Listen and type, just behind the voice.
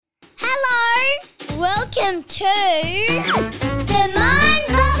Welcome to the Mind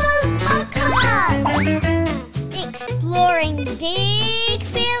Bubbles Podcast. Exploring big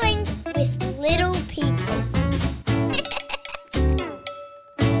feelings with little people.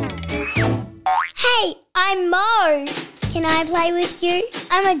 Hey, I'm Mo. Can I play with you?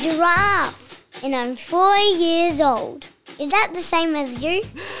 I'm a giraffe and I'm 4 years old. Is that the same as you?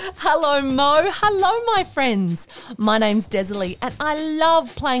 Hello, Mo. Hello, my friends. My name's Desalie and I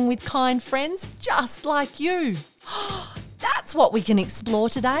love playing with kind friends just like you. That's what we can explore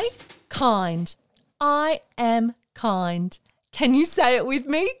today. Kind. I am kind. Can you say it with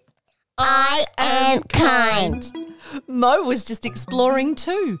me? I am kind. Mo was just exploring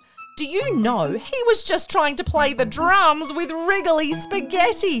too. Do you know he was just trying to play the drums with wriggly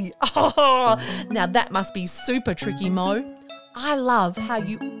spaghetti? Oh, now that must be super tricky, Mo. I love how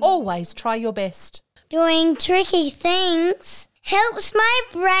you always try your best. Doing tricky things helps my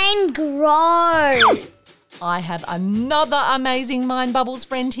brain grow. I have another amazing Mind Bubbles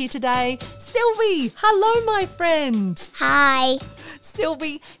friend here today. Sylvie, hello, my friend. Hi.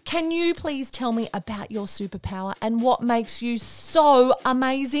 Sylvie, can you please tell me about your superpower and what makes you so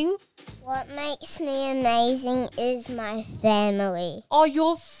amazing? What makes me amazing is my family. Oh,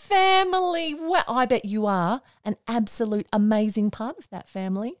 your family. Well, I bet you are an absolute amazing part of that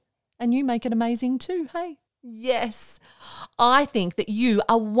family. And you make it amazing too, hey? Yes. I think that you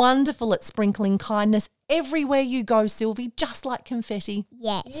are wonderful at sprinkling kindness everywhere you go, Sylvie, just like confetti.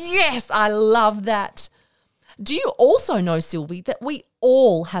 Yes. Yes, I love that. Do you also know, Sylvie, that we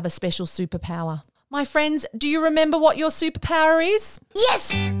all have a special superpower? My friends, do you remember what your superpower is? Yes!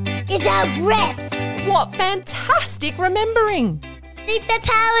 It's our breath. What fantastic remembering.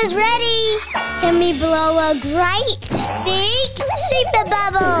 Superpower's ready. Can we blow a great big super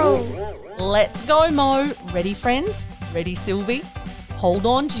bubble? Let's go, Mo. Ready, friends? Ready, Sylvie? Hold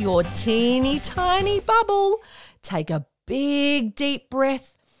on to your teeny tiny bubble. Take a big deep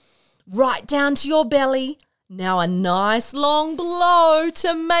breath right down to your belly. Now a nice long blow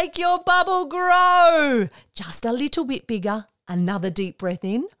to make your bubble grow. Just a little bit bigger. Another deep breath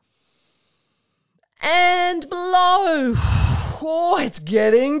in. And blow. Oh, it's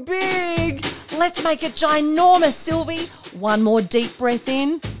getting big. Let's make it ginormous, Sylvie. One more deep breath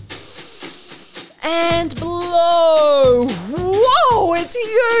in. And blow. Whoa, it's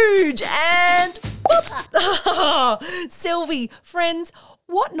huge. And whoop. Sylvie, friends,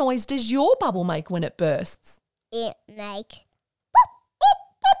 what noise does your bubble make when it bursts? It makes Pop, pop,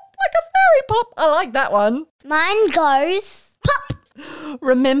 pop, like a fairy pop. I like that one. mine goes pop.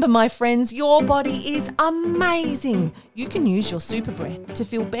 Remember, my friends, your body is amazing. You can use your super breath to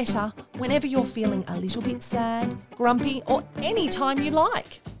feel better whenever you're feeling a little bit sad, grumpy, or any time you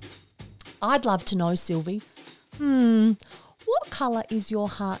like. I'd love to know, Sylvie, what colour is your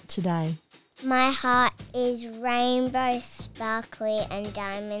heart today? My heart is rainbow, sparkly and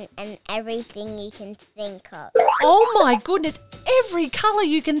diamond and everything you can think of. Oh my goodness, every colour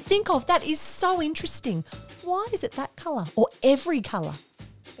you can think of. That is so interesting. Why is it that colour or every colour?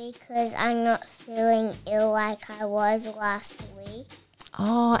 Because I'm not feeling ill like I was last week.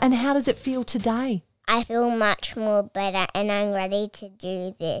 Oh, and how does it feel today? I feel much more better and I'm ready to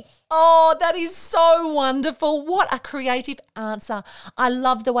do this. Oh, that is so wonderful. What a creative answer. I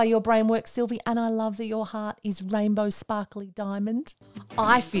love the way your brain works, Sylvie, and I love that your heart is rainbow sparkly diamond.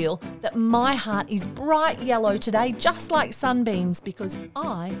 I feel that my heart is bright yellow today, just like sunbeams, because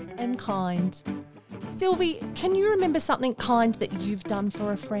I am kind. Sylvie, can you remember something kind that you've done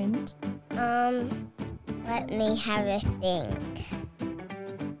for a friend? Let me have a think.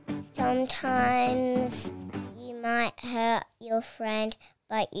 Sometimes you might hurt your friend,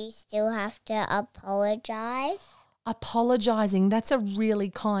 but you still have to apologise. Apologising, that's a really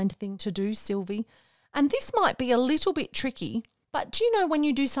kind thing to do, Sylvie. And this might be a little bit tricky, but do you know when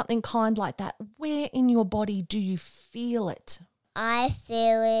you do something kind like that, where in your body do you feel it? I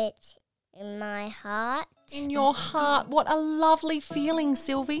feel it in my heart. In your heart. What a lovely feeling,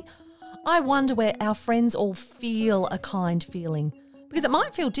 Sylvie. I wonder where our friends all feel a kind feeling, because it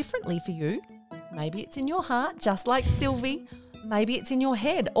might feel differently for you. Maybe it's in your heart, just like Sylvie. Maybe it's in your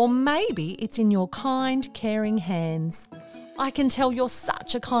head, or maybe it's in your kind, caring hands. I can tell you're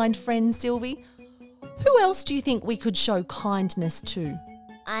such a kind friend, Sylvie. Who else do you think we could show kindness to?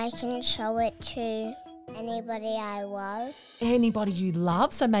 I can show it to anybody I love. Anybody you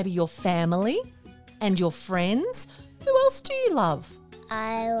love, so maybe your family and your friends. Who else do you love?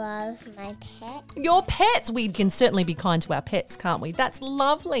 I love my pet. Your pets. We can certainly be kind to our pets, can't we? That's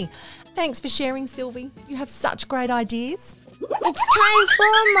lovely. Thanks for sharing, Sylvie. You have such great ideas. It's time for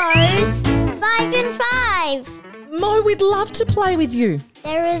Mo's 5 and 5. Mo, we'd love to play with you.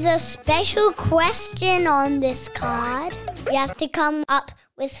 There is a special question on this card. You have to come up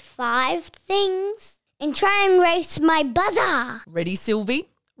with 5 things and try and race my buzzer. Ready, Sylvie?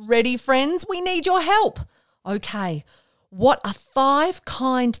 Ready, friends? We need your help. Okay, what are 5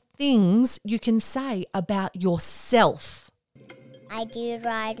 kind things you can say about yourself? I do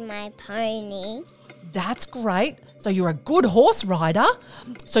ride my pony. That's great. So you're a good horse rider.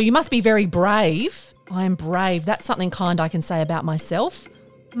 So you must be very brave. I'm brave. That's something kind I can say about myself.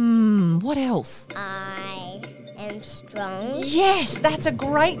 What else? I am strong. Yes, that's a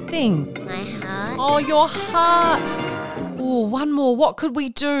great thing. My heart. Oh, your heart. Oh, one more. What could we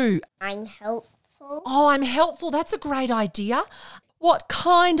do? I'm helpful. Oh, I'm helpful. That's a great idea. What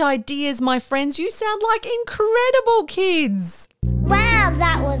kind ideas, my friends? You sound like incredible kids. Wow,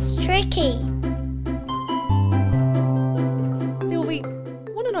 that was tricky. Sylvie,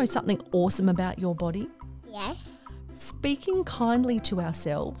 want to know something awesome about your body? Yes. Speaking kindly to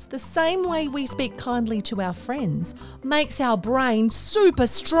ourselves, the same way we speak kindly to our friends, makes our brain super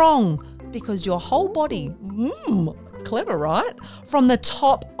strong because your whole body, it's clever, right? From the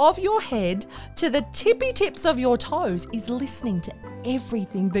top of your head to the tippy tips of your toes is listening to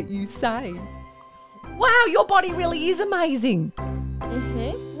everything that you say. Wow, your body really is amazing.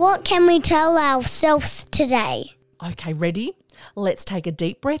 What can we tell ourselves today? Okay, ready? Let's take a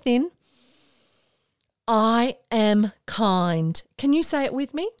deep breath in. I am kind. Can you say it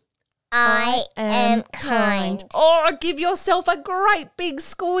with me? I am kind. Oh, give yourself a great big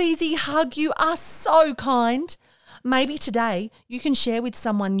squeezy hug. You are so kind. Maybe today you can share with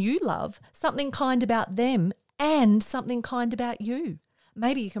someone you love something kind about them and something kind about you.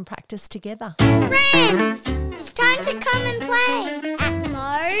 Maybe you can practice together. Friends, it's time to come and play at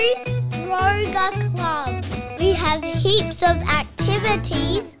Mo's Roga Club. We have heaps of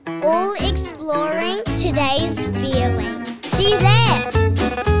activities, all exploring today's feeling. See you there.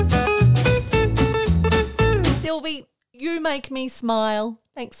 Sylvie, you make me smile.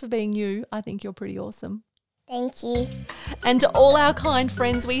 Thanks for being you. I think you're pretty awesome. Thank you. And to all our kind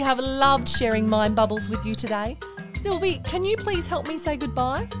friends, we have loved sharing Mind Bubbles with you today. Sylvie, can you please help me say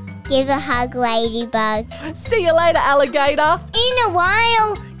goodbye? Give a hug, Ladybug. See you later, alligator. In a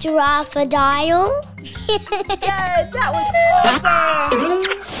while, Giraffe-a-dial. Yeah, that was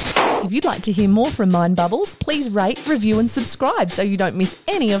awesome. If you'd like to hear more from Mind Bubbles, please rate, review and subscribe so you don't miss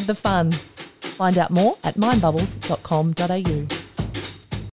any of the fun. Find out more at mindbubbles.com.au.